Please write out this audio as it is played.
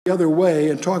the other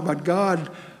way and talk about God,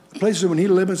 places when he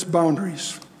limits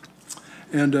boundaries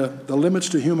and the limits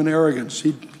to human arrogance.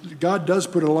 God does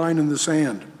put a line in the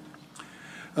sand.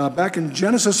 Back in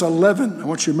Genesis 11, I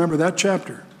want you to remember that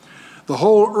chapter. The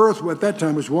whole earth at that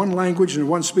time was one language and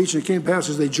one speech, and it came to pass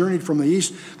as they journeyed from the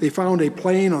east, they found a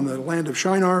plain on the land of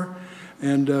Shinar,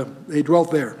 and they dwelt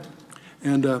there.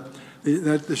 And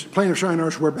this plain of Shinar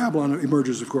is where Babylon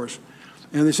emerges, of course.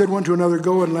 And they said one to another,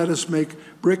 go and let us make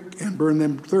brick and burn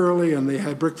them thoroughly. And they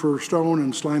had brick for stone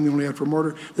and slime they only had for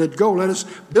mortar. They said, go, let us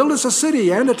build us a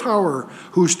city and a tower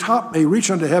whose top may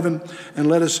reach unto heaven, and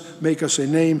let us make us a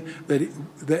name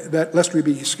that lest we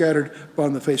be scattered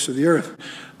upon the face of the earth.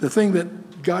 The thing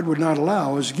that God would not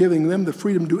allow is giving them the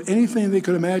freedom to do anything they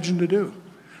could imagine to do.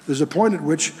 There's a point at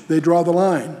which they draw the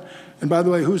line. And by the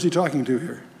way, who's he talking to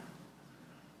here?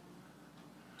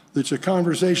 It's a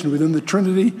conversation within the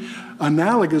Trinity,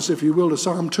 analogous, if you will, to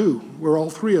Psalm 2, where all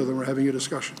three of them are having a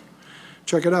discussion.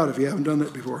 Check it out if you haven't done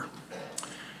that before.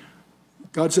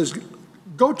 God says,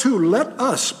 go to, let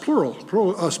us,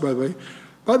 plural us, by the way.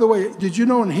 By the way, did you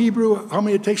know in Hebrew how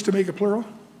many it takes to make a plural?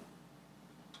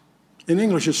 In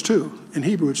English, it's 2. In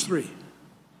Hebrew, it's 3.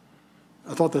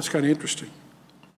 I thought that's kind of interesting.